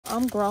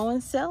I'm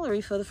growing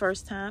celery for the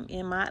first time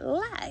in my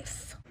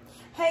life.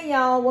 Hey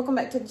y'all, welcome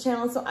back to the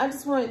channel. So I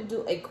just wanted to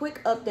do a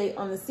quick update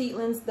on the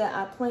seedlings that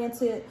I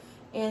planted.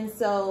 And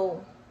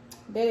so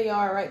there they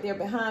are right there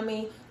behind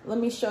me. Let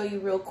me show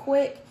you real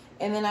quick.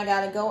 And then I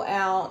gotta go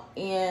out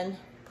and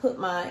put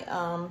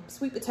my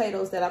sweet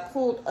potatoes that I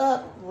pulled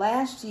up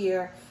last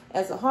year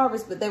as a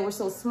harvest, but they were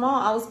so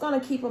small. I was gonna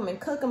keep them and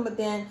cook them, but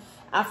then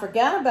I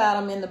forgot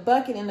about them in the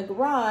bucket in the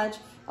garage.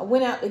 I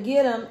went out to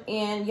get them,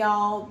 and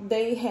y'all,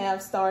 they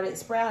have started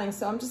sprouting.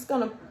 So I'm just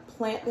gonna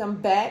plant them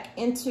back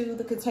into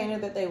the container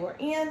that they were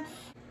in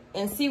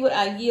and see what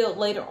I yield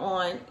later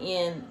on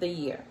in the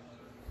year.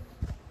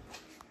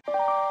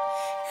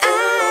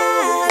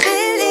 I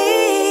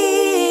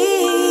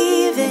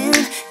believe in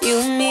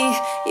you, me,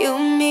 you,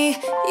 me,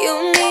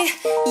 you, me,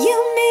 you,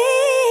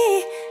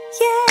 me,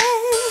 yeah.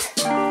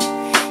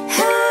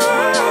 I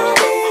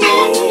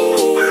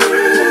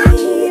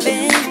believe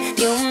in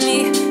you, me,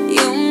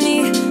 you, me,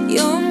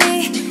 you, me,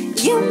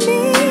 you, me,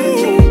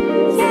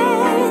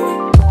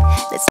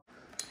 yeah.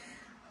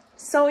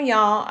 So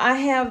y'all, I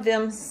have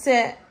them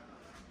set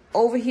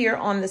over here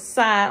on the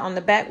side, on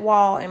the back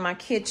wall in my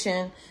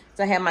kitchen.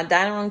 So I have my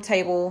dining room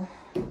table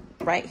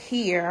right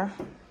here.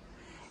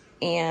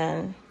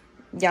 And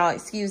y'all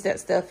excuse that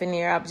stuff in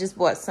there. I've just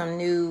bought some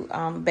new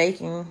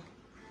baking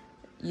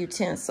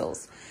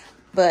utensils.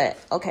 But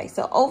okay,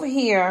 so over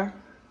here,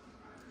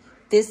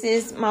 this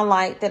is my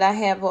light that I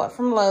have bought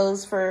from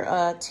Lowe's for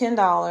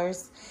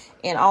 $10.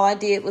 And all I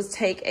did was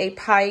take a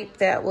pipe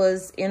that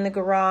was in the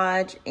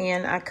garage,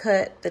 and I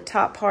cut the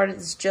top part of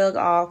this jug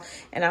off,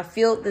 and I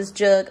filled this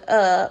jug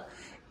up,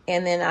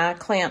 and then I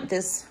clamped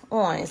this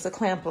on. It's a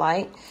clamp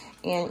light,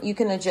 and you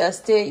can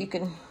adjust it. You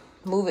can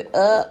move it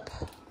up.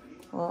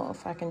 Well,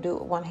 if I can do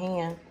it with one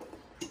hand.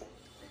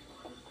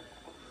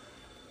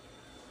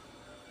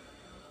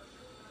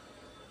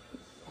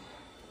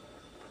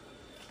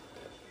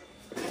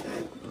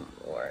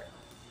 Lord.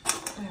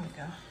 There we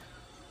go.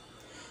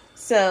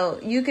 So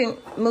you can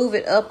move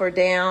it up or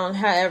down,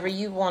 however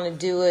you want to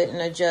do it,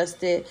 and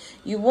adjust it.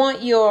 You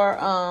want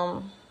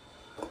your,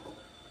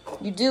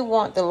 you do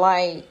want the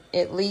light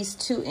at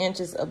least 2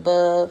 inches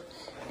above.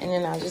 And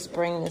then I'll just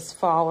bring this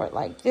forward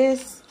like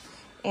this.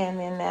 And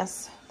then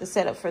that's the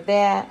setup for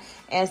that.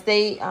 As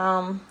they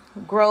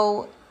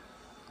grow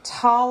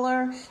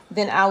taller,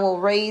 then I will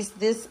raise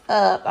this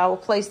up. I will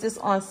place this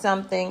on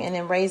something and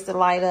then raise the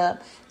light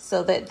up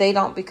so that they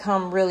don't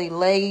become really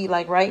leggy.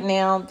 Like right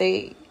now,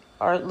 they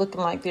are looking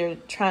like they're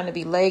trying to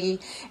be leggy.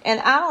 And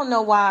I don't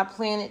know why I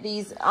planted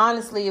these.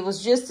 Honestly, it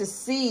was just to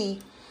see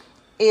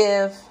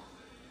if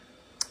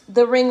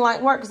the ring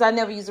light worked, because I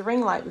never used a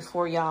ring light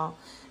before, y'all.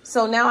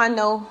 So now I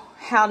know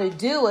how to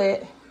do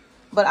it,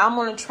 but I'm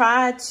going to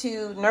try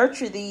to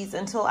nurture these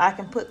until I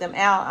can put them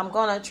out. I'm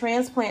going to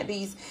transplant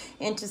these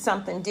into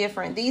something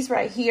different. These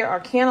right here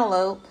are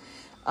cantaloupe.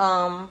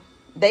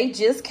 They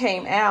just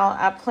came out.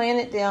 I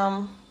planted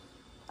them.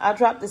 I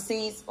dropped the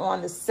seeds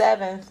on the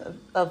 7th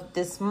of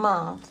this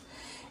month,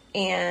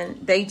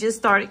 and they just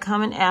started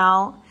coming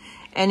out.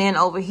 And then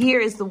over here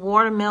is the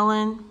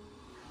watermelon.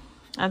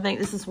 I think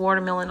this is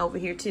watermelon over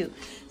here too.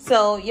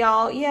 So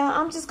y'all, yeah,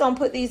 I'm just gonna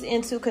put these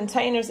into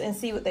containers and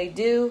see what they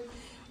do.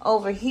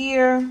 Over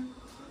here,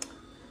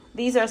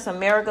 these are some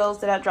marigolds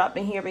that I dropped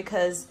in here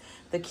because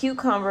the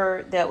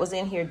cucumber that was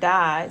in here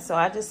died. So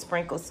I just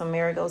sprinkled some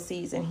marigold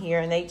seeds in here,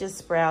 and they just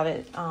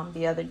sprouted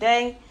the other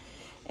day.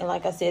 And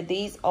like I said,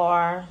 these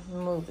are,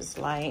 move this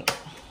light.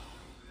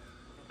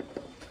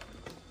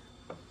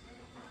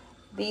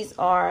 These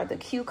are the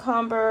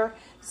cucumber.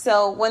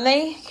 So when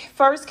they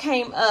first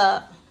came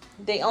up,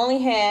 they only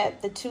had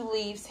the 2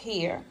 leaves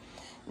here.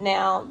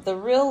 Now the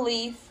real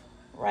leaf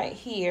right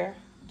here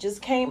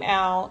just came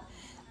out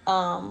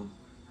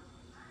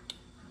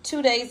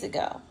 2 days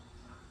ago.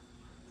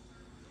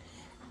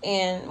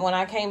 And when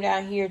I came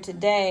down here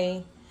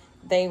today,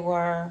 they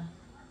were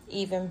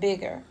even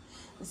bigger.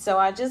 So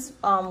I just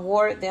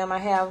watered them. I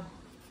have,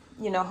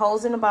 you know,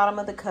 holes in the bottom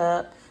of the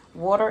cup,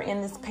 water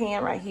in this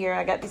pan right here.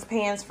 I got these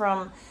pans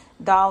from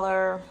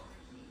Dollar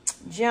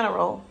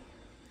General,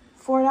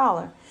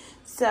 $4.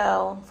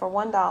 So for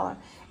 $1.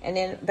 And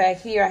then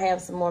back here I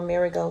have some more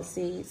marigold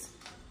seeds.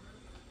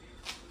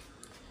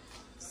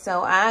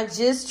 So I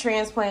just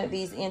transplanted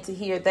these into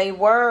here. They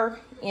were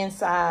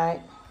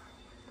inside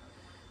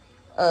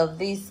of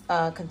these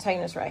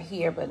containers right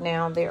here, but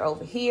now they're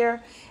over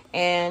here.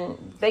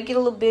 And they get a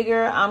little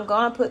bigger. I'm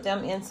gonna put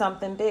them in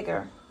something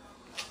bigger.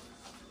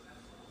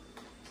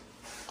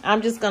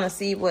 I'm just gonna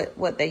see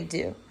what they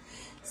do.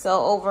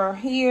 So over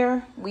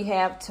here we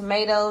have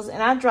tomatoes,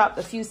 and I dropped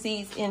a few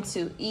seeds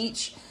into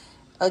each.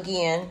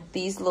 Again,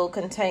 these little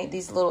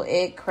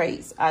egg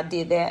crates, I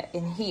did that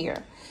in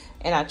here.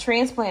 And I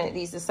transplanted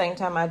these the same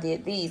time I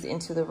did these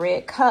into the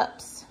red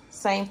cups.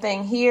 Same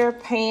thing here,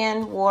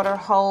 pan, water,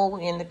 hole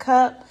in the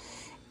cup.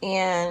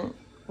 And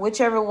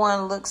whichever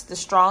one looks the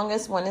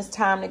strongest when it's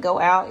time to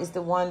go out is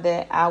the one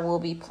that I will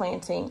be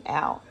planting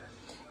out.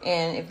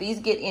 And if these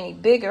get any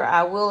bigger,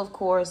 I will, of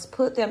course,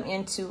 put them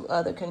into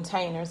other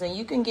containers. And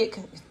you can get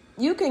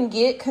You can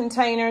get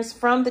containers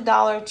from the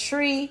Dollar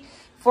Tree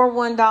for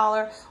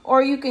 $1,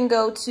 or you can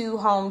go to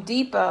Home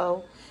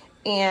Depot,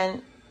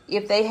 and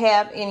if they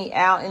have any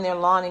out in their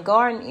lawn and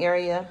garden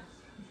area,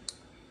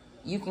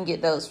 you can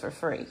get those for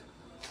free.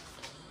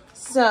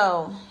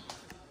 So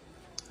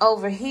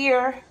over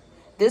here,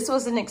 this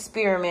was an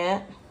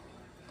experiment.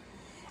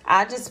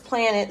 I just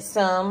planted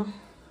some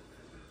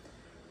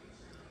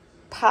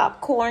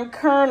popcorn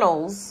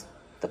kernels,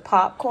 the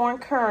popcorn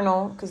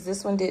kernel, because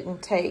this one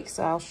didn't take,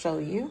 so I'll show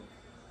you.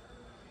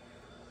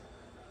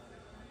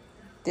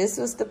 This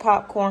was the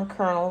popcorn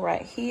kernel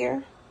right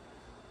here.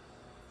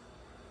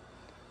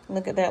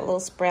 Look at that little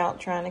sprout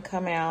trying to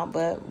come out,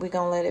 but we're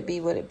gonna let it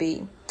be what it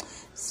be.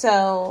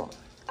 So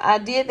I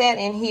did that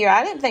in here.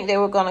 I didn't think they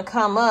were gonna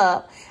come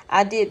up.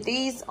 I did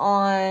these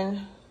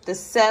on the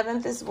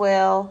 7th as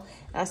well.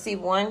 I see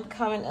one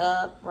coming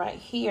up right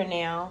here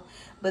now,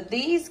 but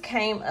these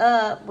came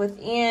up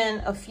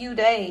within a few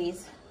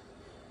days,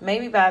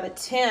 maybe by the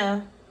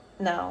 10th,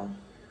 no,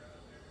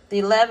 the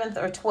 11th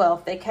or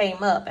 12th, they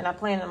came up, and I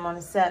planted them on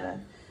the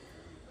 7th.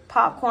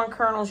 Popcorn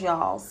kernels,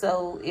 y'all.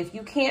 So if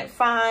you can't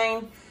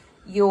find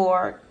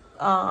your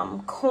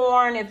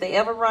corn, if they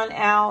ever run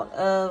out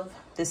of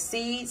the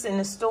seeds in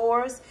the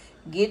stores,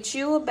 get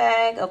you a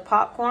bag of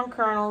popcorn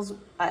kernels.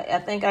 I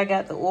think I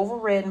got the Orville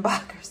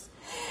Redenbachers,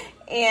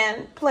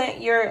 and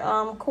plant your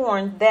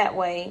corn that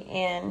way,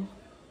 and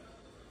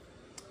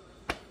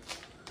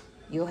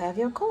you'll have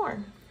your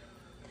corn.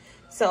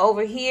 So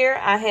over here,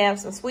 I have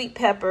some sweet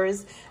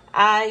peppers.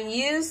 I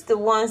used the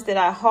ones that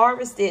I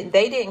harvested.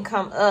 They didn't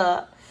come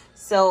up,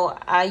 so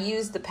I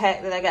used the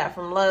pack that I got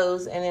from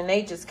Lowe's, and then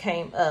they just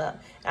came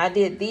up. I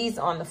did these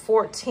on the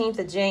 14th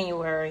of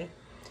January,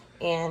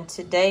 and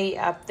today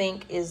I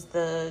think is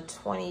the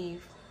 20,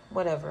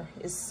 whatever,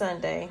 it's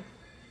Sunday.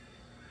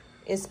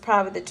 It's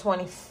probably the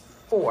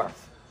 24th.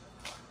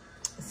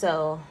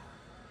 So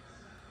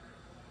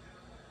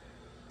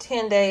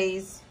 10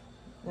 days.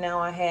 Now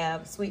I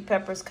have sweet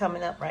peppers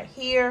coming up right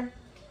here.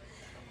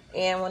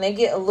 And when they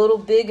get a little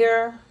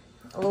bigger,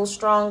 a little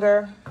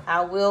stronger,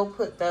 I will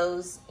put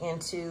those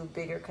into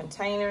bigger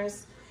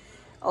containers.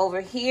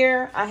 Over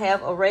here, I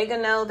have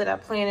oregano that I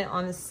planted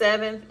on the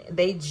 7th.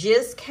 They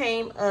just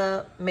came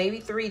up maybe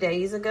 3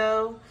 days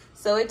ago.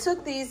 So it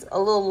took these a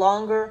little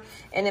longer,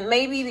 and it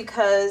may be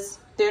because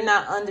they're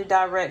not under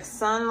direct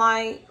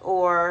sunlight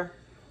or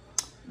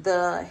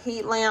the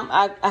heat lamp.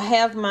 I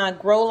have my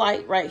grow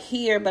light right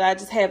here, but I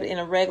just have it in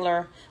a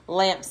regular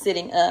lamp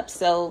sitting up,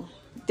 so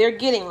they're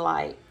getting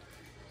light.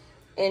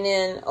 And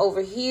then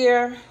over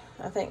here,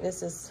 I think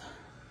this is,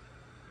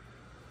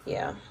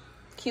 yeah,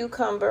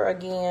 cucumber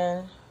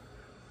again,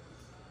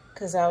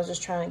 because I was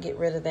just trying to get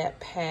rid of that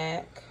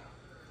pack.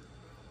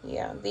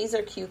 Yeah, these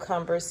are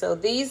cucumbers. So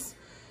these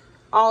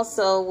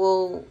also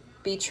will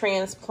be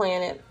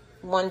transplanted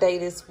one day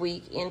this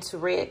week into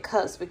red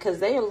cups, because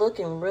they are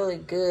looking really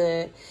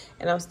good,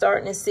 and I'm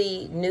starting to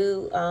see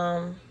new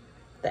the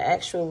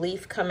actual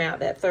leaf come out,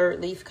 that third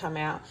leaf come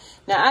out.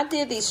 Now I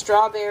did these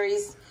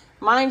strawberries,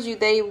 mind you,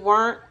 they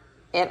weren't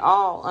at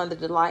all under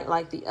the light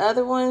like the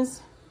other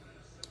ones,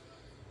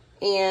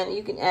 and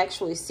you can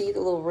actually see the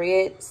little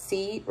red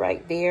seed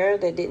right there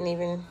that didn't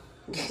even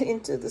get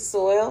into the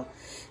soil.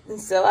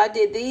 And so I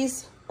did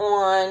these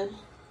on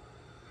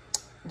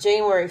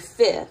January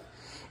 5th.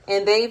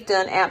 And they've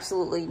done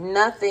absolutely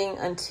nothing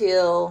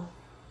until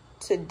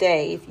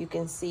today, if you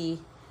can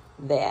see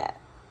that.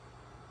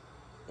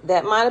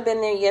 That might have been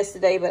there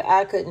yesterday, but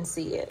I couldn't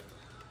see it.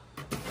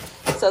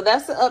 So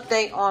that's the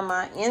update on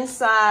my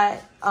inside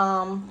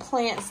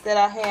plants that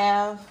I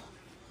have.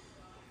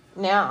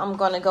 Now I'm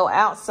going to go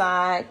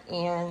outside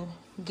and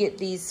get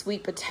these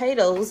sweet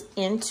potatoes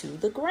into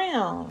the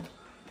ground.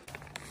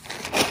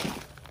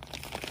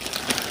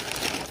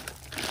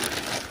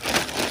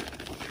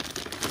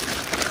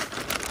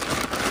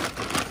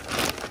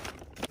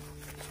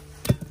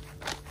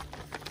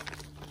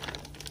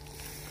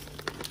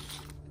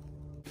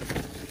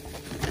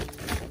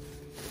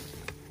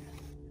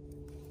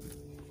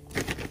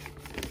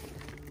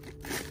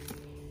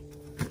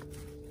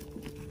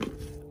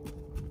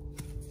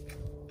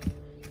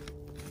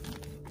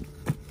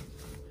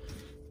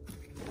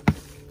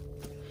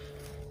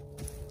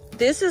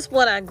 This is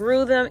what I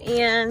grew them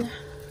in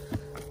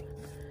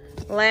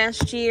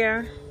last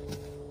year.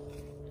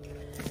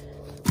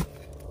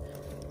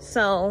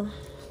 So,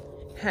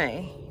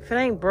 hey, if it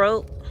ain't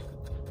broke,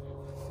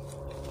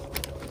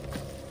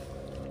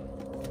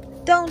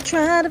 don't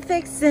try to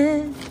fix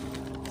it.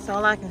 That's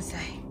all I can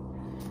say.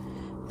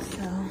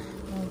 So,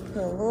 I'll put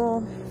a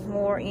little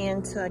more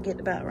in till I get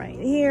about right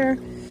here.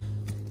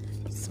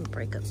 Just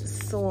break up the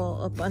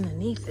soil up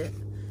underneath it.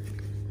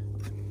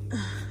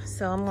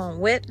 So I'm gonna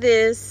wet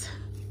this,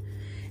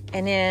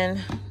 and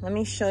then let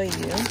me show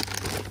you.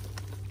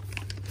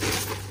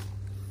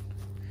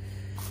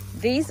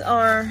 These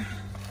are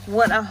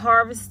what I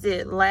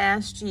harvested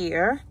last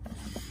year,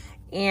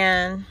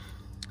 and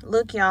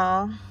look,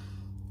 y'all,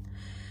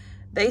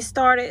 they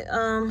started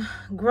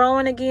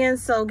growing again.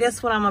 So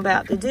guess what I'm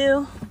about to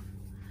do?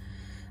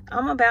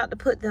 I'm about to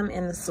put them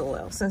in the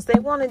soil. Since they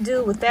want to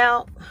do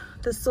without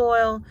the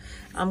soil,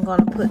 I'm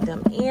going to put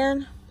them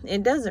in.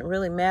 It doesn't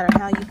really matter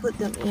how you put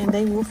them in.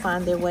 They will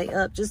find their way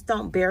up. Just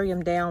don't bury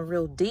them down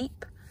real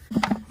deep.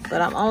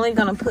 But I'm only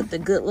going to put the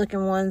good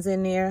looking ones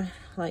in there.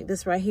 Like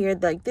this right here.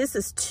 Like this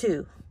is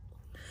 2.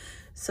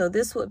 So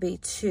this would be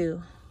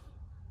 2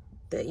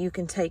 that you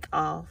can take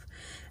off.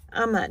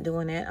 I'm not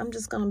doing that. I'm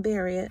just going to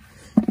bury it.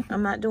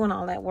 I'm not doing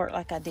all that work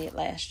like I did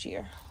last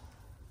year.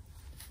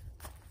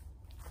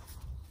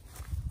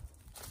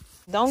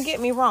 Don't get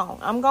me wrong.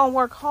 I'm going to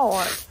work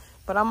hard,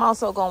 but I'm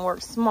also going to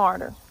work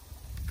smarter,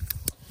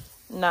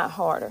 not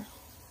harder.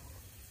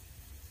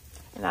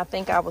 And I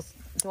think I was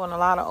doing a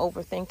lot of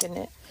overthinking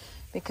it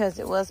because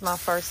it was my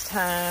first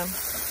time.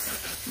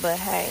 But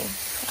hey,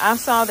 I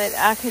saw that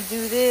I could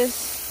do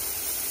this.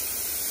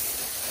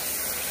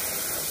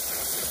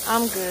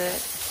 I'm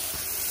good.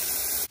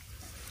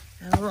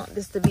 I don't want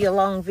this to be a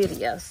long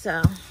video,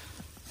 so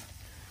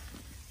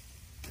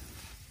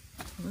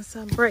once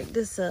I break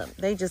this up,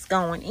 they just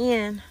going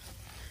in,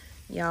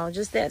 y'all.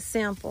 Just that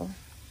simple.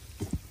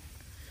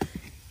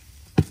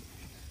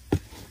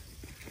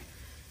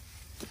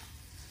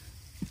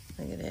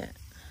 Look at that.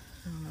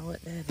 I don't know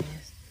what that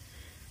is.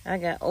 I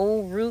got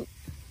old root.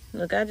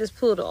 Look, I just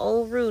pulled an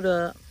old root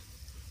up.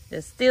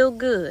 That's still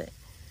good.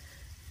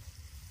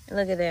 And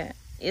look at that.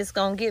 It's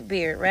going to get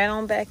buried right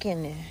on back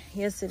in there.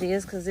 Yes, it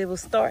is, because it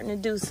was starting to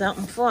do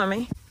something for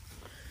me.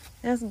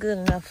 That's good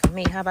enough for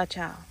me. How about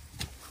y'all?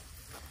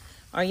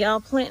 Are y'all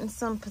planting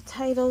some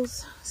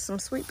potatoes, some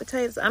sweet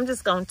potatoes? I'm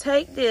just going to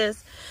take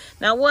this.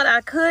 Now, what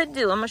I could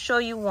do, I'm going to show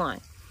you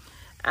one.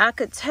 I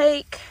could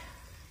take,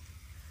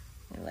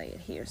 let me lay it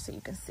here so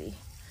you can see.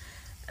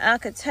 I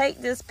could take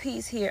this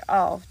piece here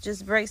off,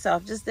 just breaks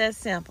off, just that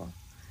simple.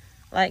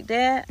 Like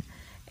that.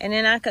 And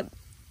then I could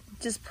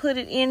just put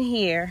it in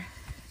here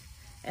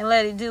and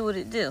let it do what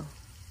it do.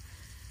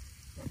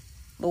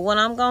 But what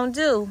I'm going to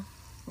do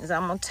is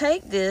I'm going to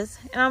take this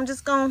and I'm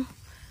just going to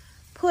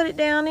put it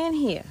down in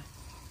here.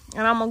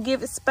 And I'm going to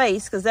give it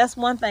space, because that's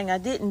one thing I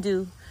didn't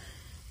do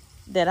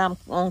that I'm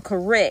going to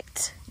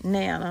correct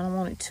now. I don't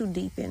want it too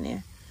deep in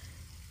there.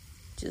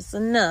 Just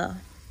enough.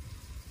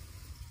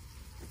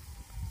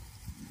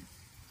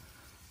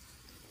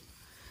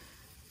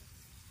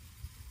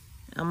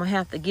 I'm going to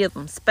have to give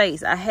them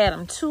space. I had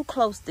them too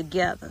close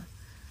together.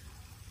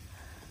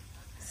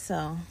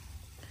 So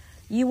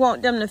you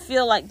want them to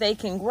feel like they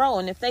can grow.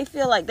 And if they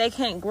feel like they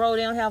can't grow,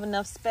 they don't have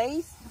enough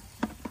space,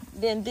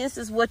 then this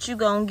is what you're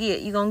going to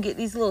get. You're going to get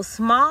these little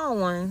small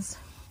ones.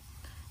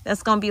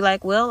 That's going to be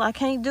like, well, I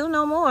can't do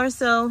no more,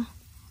 so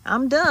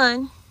I'm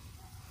done.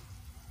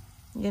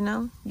 You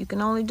know, you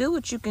can only do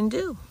what you can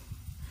do.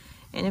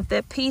 And if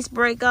that piece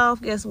break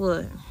off, guess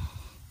what?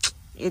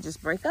 It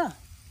just break off.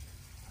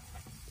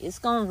 It's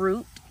going to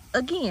root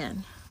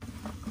again.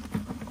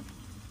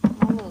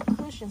 My little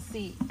cushion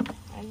seat,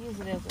 I use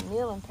it as a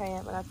kneeling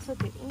pad, but I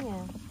took it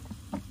in.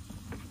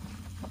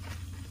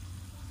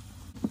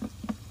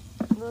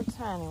 Little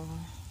tiny one.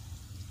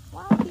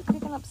 Why I keep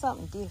picking up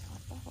something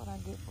different? That's what I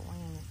get for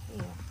wearing it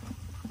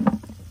here.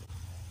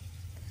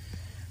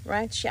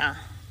 Right, y'all.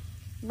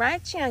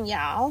 Right,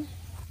 y'all.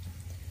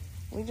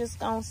 We just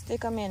gonna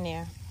stick them in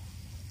there.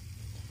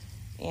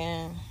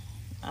 And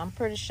I'm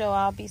pretty sure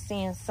I'll be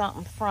seeing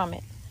something from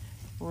it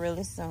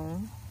really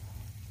soon.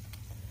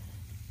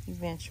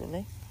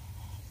 Eventually.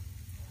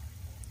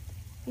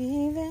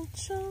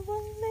 Eventually.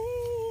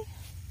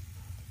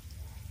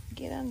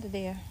 Get under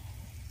there.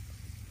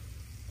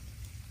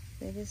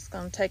 Baby, it's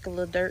gonna take a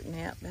little dirt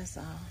nap, that's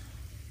all.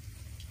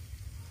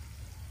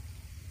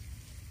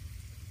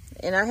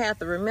 And I have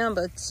to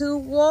remember to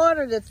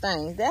water the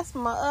things. That's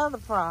my other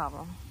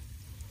problem.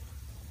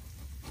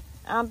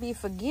 I'll be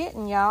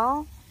forgetting,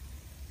 y'all.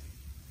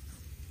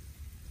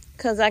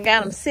 Because I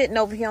got them sitting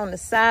over here on the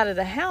side of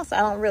the house. I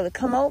don't really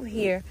come over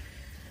here.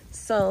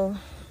 So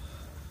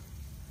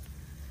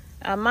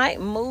I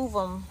might move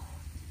them.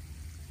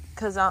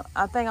 Because I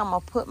think I'm going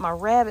to put my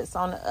rabbits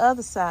on the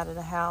other side of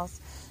the house.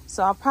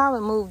 So I'll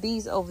probably move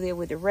these over there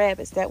with the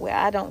rabbits. That way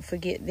I don't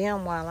forget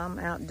them while I'm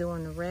out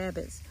doing the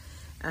rabbits.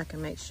 I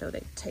can make sure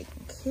they're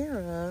taken care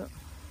of.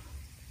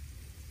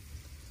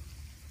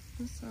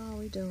 That's all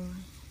we're doing.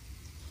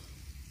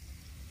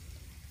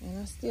 And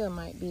I still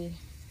might be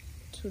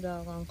too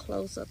doggone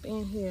close up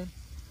in here.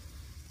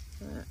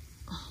 But,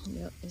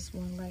 yep, there's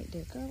one right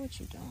there. Girl, what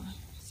you doing?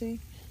 See?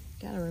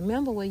 Gotta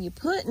remember where you're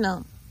putting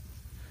them.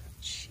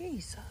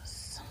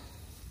 Jesus.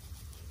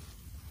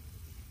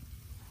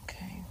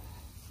 Okay.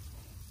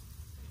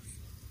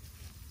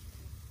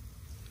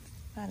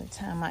 By the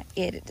time I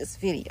edit this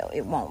video,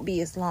 it won't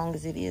be as long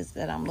as it is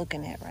that I'm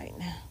looking at right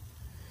now.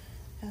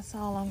 That's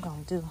all I'm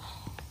gonna do.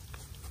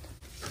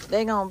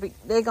 They're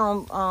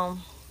gonna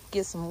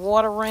get some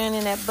water ran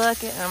in that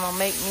bucket, and I'm gonna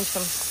make me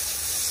some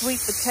sweet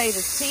potato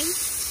tea.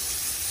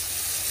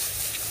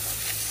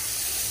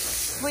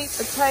 Sweet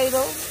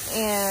potato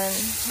and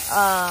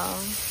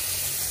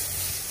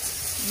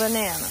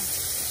banana.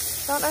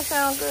 Don't that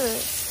sound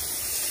good?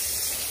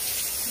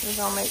 We're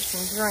gonna make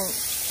some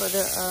drinks for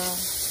the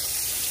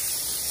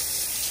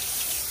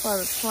for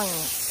the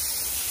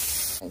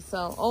plants. Okay,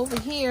 so over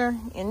here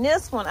in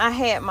this one, I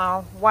had my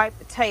white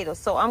potatoes.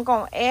 So I'm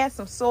going to add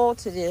some soil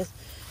to this.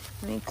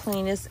 Let me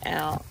clean this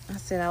out. I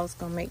said I was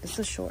going to make this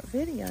a short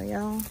video,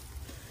 y'all.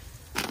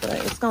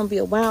 But it's going to be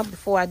a while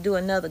before I do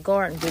another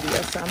garden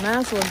video. So I might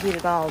as well get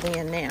it all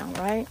in now,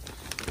 right?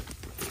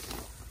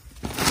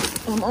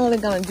 I'm only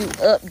going to do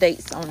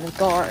updates on the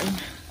garden.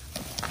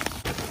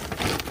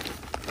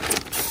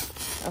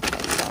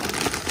 Okay, so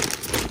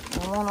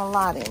I want a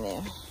lot in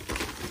there.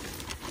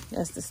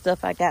 That's the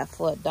stuff I got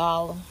for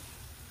 $1.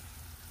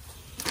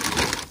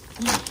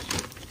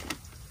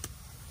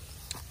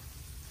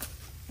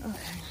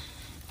 Okay.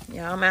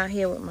 Yeah, I'm out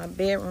here with my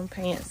bedroom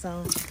pants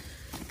on.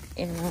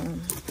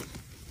 And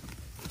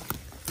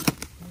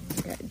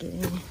I got to get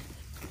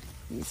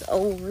these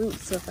old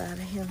roots up out of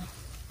here.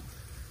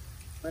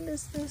 What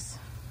is this?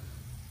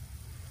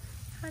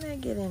 How did I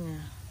get in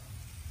there?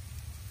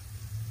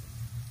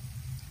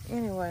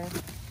 Anyway,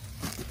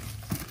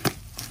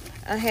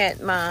 I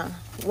had my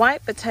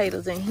white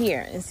potatoes in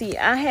here. And see,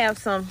 I have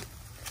some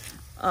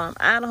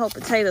Idaho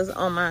potatoes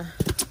on my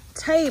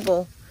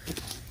table.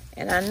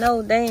 And I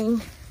know they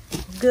ain't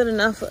good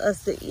enough for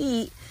us to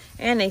eat.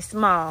 And they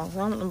small. I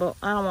don't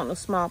want no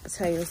small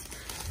potatoes.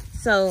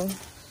 So,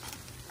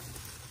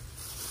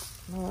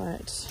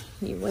 Lord,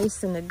 you're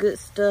wasting the good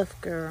stuff,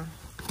 girl.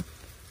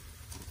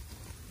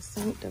 This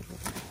ain't the way.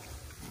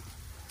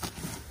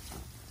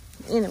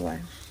 Anyway.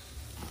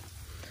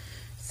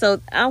 So,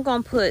 I'm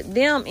going to put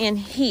them in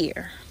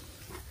here.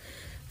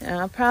 And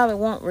I probably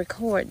won't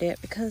record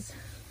that because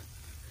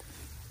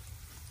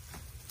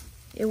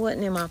it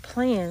wasn't in my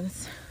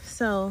plans.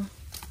 So,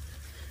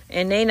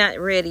 and they not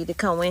ready to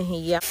come in here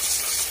yet.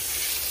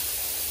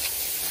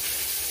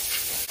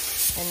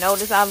 And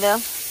notice I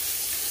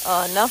left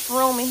enough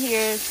room in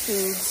here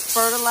to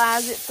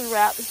fertilize it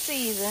throughout the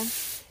season,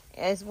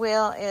 as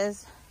well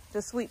as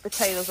the sweet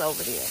potatoes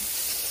over there.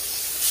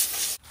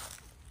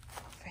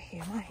 Over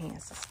here, my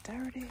hands are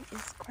dirty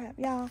as crap,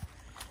 y'all.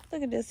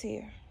 Look at this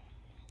here.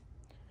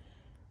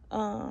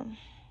 Who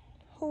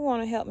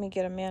want to help me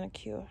get a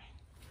manicure?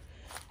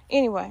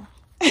 Anyway,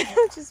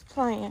 just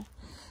playing.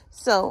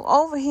 So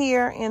over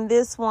here in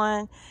this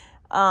one,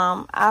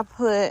 I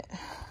put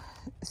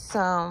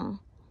some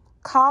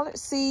collard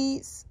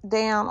seeds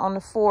down on the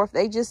 4th.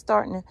 They just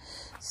starting to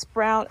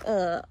sprout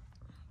up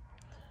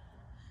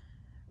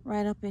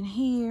right up in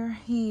here.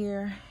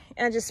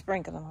 And I just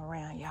sprinkle them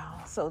around,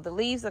 y'all. So the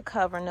leaves are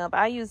covering up.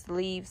 I use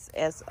leaves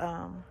as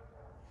a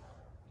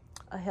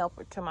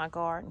helper to my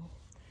garden.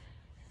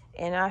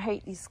 And I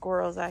hate these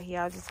squirrels out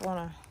here. I just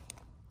want to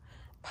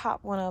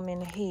pop one of them in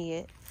the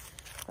head.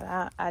 But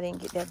I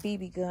didn't get that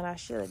BB gun. I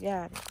should have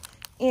got it.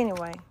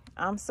 Anyway,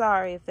 I'm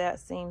sorry if that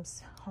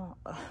seems...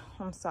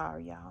 I'm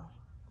sorry, y'all.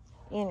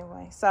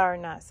 Anyway, sorry,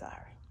 not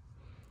sorry.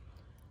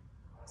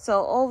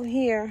 So over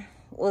here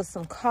was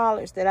some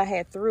collards that I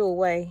had threw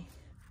away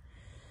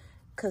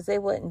because they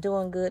wasn't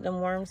doing good. Them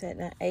worms had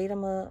done ate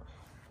them up.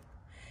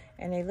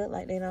 And they look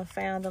like they done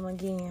found them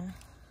again.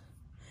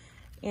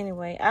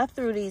 Anyway, I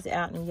threw these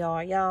out in the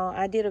yard. Y'all,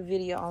 I did a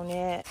video on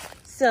that.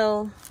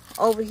 So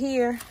over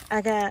here,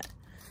 I got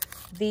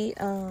the,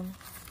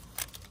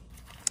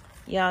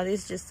 y'all,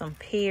 this is just some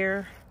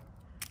pear.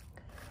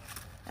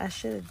 I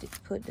should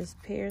have put this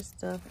pear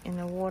stuff in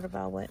the water,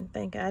 but I wasn't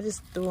thinking. I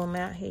just threw them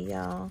out here,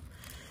 y'all.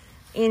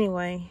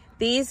 Anyway,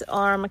 these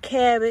are my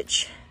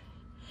cabbage.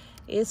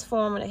 It's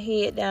forming a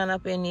head down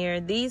up in there.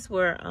 These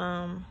were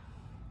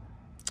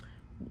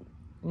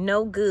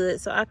no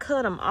good, so I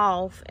cut them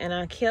off and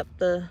I kept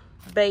the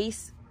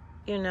base,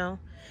 you know,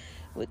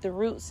 with the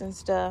roots and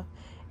stuff.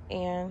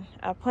 And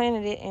I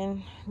planted it,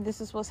 and this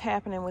is what's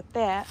happening with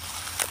that.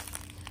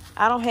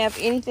 I don't have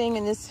anything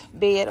in this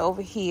bed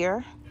over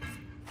here.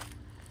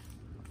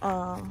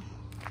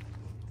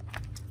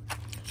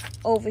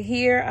 Over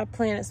here, I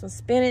planted some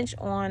spinach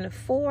on the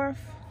 4th.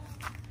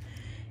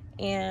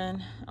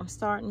 And I'm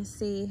starting to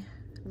see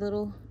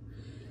little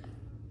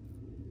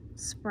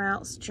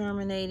sprouts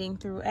germinating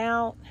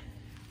throughout.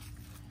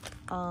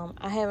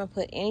 I haven't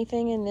put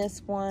anything in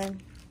this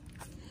one.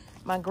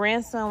 My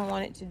grandson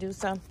wanted to do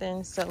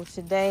something, so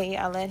today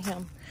I let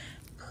him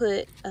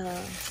put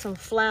some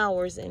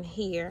flowers in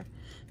here.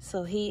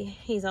 So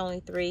he's only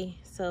 3,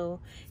 so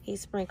he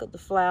sprinkled the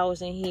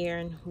flowers in here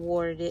and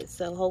watered it.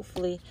 So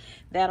hopefully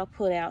that'll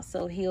put out,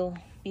 so he'll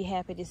be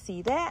happy to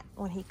see that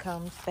when he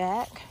comes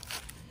back.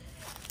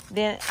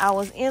 Then I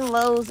was in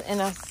Lowe's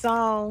and I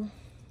saw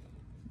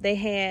they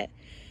had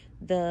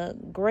the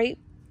grape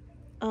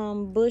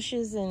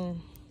bushes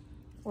and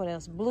what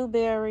else?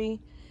 Blueberry,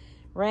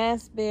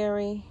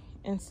 raspberry,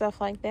 and stuff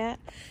like that.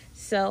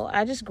 So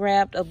I just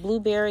grabbed a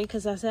blueberry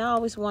because I said I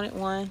always wanted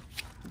one.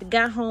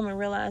 Got home and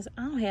realized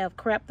I don't have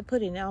crap to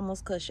put in. I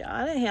almost cussed y'all.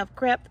 I didn't have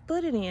crap to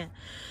put it in.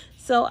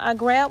 So I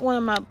grabbed one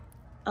of my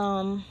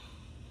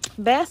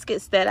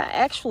baskets that I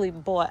actually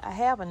bought. I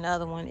have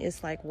another one.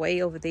 It's like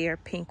way over there,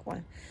 pink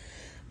one.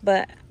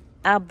 But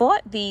I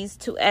bought these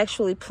to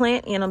actually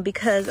plant in them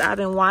because I've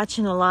been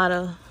watching a lot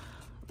of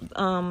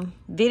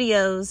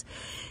videos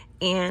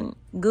and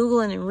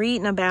Googling and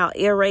reading about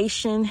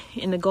aeration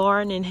in the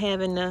garden and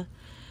having the,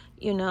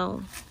 you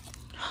know,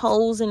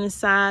 holes in the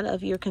side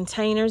of your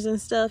containers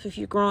and stuff if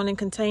you're growing in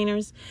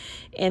containers,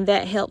 and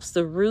that helps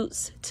the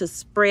roots to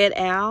spread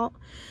out.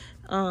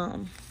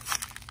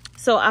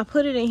 So I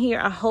put it in here.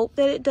 I hope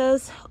that it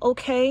does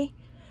okay,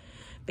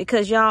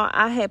 because y'all,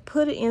 I had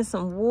put it in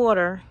some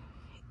water,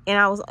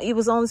 and it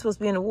was only supposed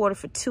to be in the water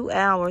for 2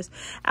 hours.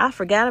 I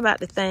forgot about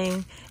the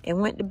thing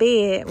and went to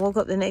bed, woke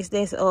up the next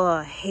day and said,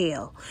 oh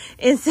hell.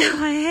 And so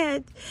I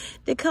had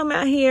to come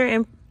out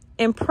here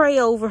and pray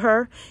over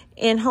her,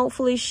 and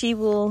hopefully she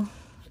will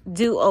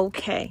do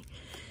okay.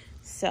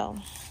 So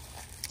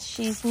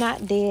she's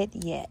not dead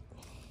yet.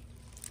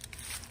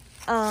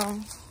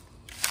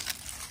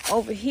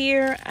 Over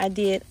here I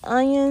did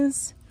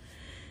onions,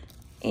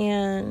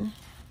 and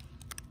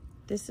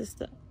this is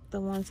the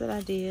ones that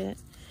I did.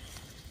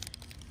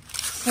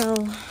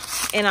 So,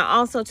 and I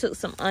also took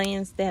some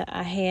onions that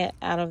I had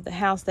out of the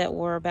house that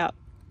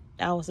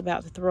I was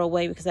about to throw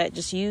away, because I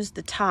just used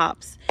the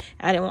tops.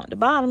 I didn't want the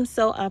bottoms,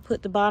 so I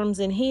put the bottoms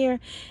in here,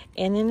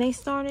 and then they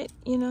started,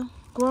 you know,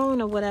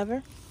 growing or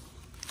whatever.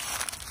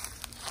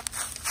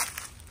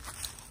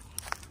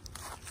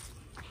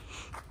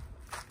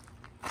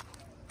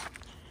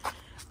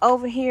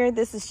 Over here,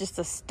 this is just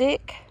a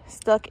stick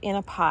stuck in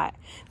a pot.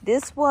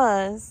 This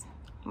was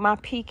my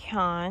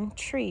pecan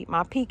tree.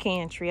 I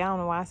don't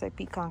know why I say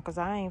pecan, because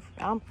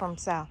I'm from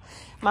South.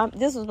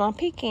 This was my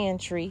pecan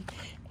tree,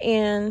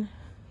 and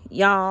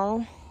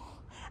y'all,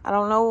 I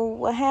don't know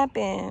what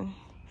happened.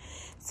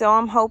 So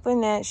I'm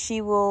hoping that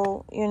she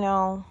will, you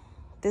know,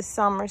 this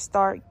summer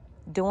start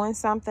doing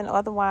something.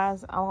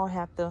 Otherwise, I'm gonna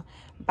have to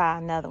buy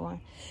another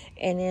one.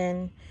 And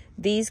then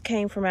these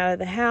came from out of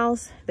the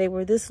house. They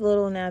were this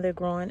little, now they're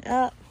growing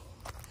up.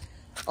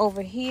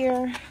 Over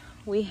here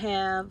we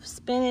have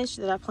spinach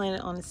that I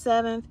planted on the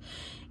 7th,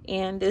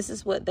 and this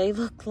is what they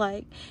look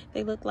like.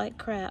 They look like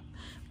crap,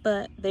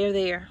 but they're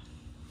there.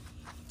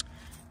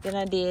 Then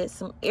I did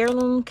some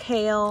heirloom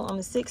kale on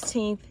the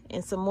 16th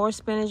and some more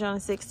spinach on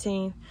the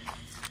 16th.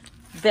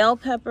 Bell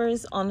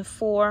peppers on the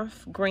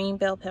 4th, green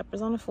bell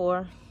peppers on the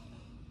 4th.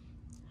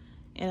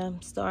 And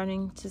I'm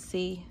starting to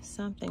see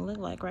something look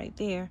like right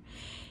there.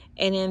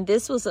 And then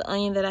this was the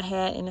onion that I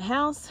had in the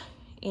house,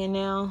 and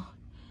now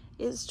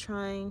it's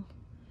trying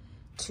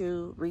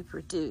to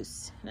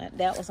reproduce.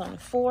 That was on the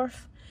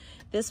 4th.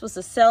 This was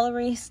a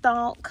celery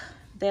stalk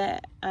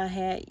that I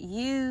had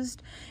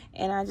used,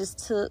 and I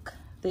just took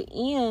the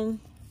end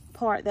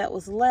part that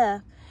was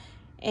left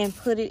and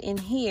put it in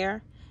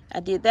here. I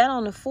did that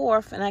on the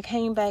 4th, and I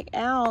came back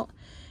out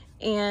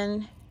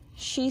and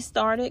she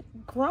started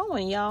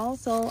growing, y'all.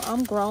 So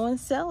I'm growing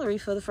celery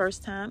for the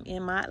first time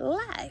in my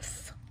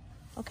life.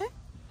 Okay,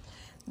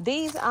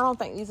 these, I don't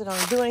think these are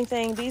going to do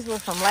anything. These were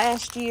from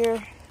last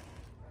year,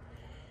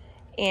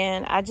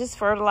 and I just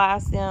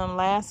fertilized them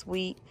last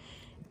week,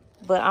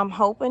 but I'm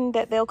hoping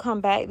that they'll come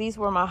back. These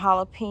were my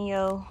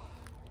jalapeno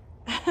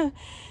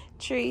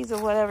trees,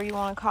 or whatever you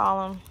want to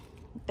call them.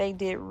 They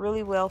did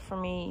really well for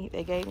me.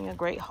 They gave me a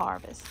great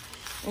harvest.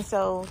 And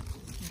so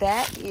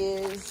that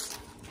is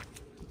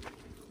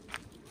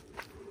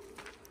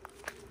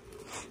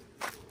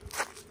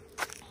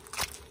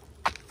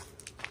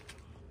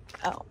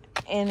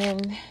and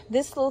then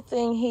this little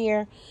thing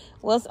here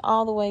was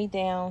all the way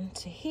down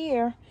to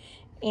here,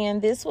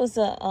 and this was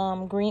a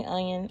green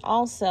onion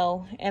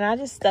also, and I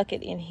just stuck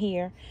it in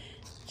here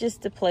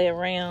just to play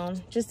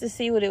around, just to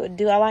see what it would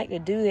do. I like to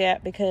do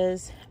that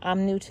because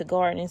I'm new to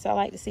gardening, so I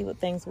like to see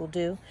what things will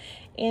do.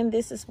 And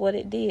this is what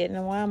it did.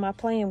 And why am I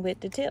playing with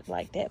the tip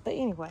like that? But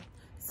anyway,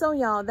 so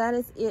y'all, that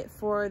is it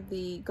for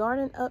the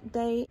garden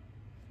update.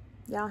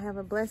 Y'all have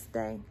a blessed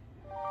day.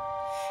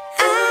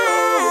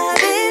 I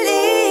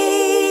believe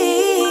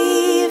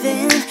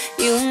in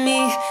you,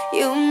 me,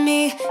 you,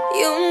 me,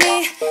 you,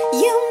 me,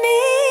 you.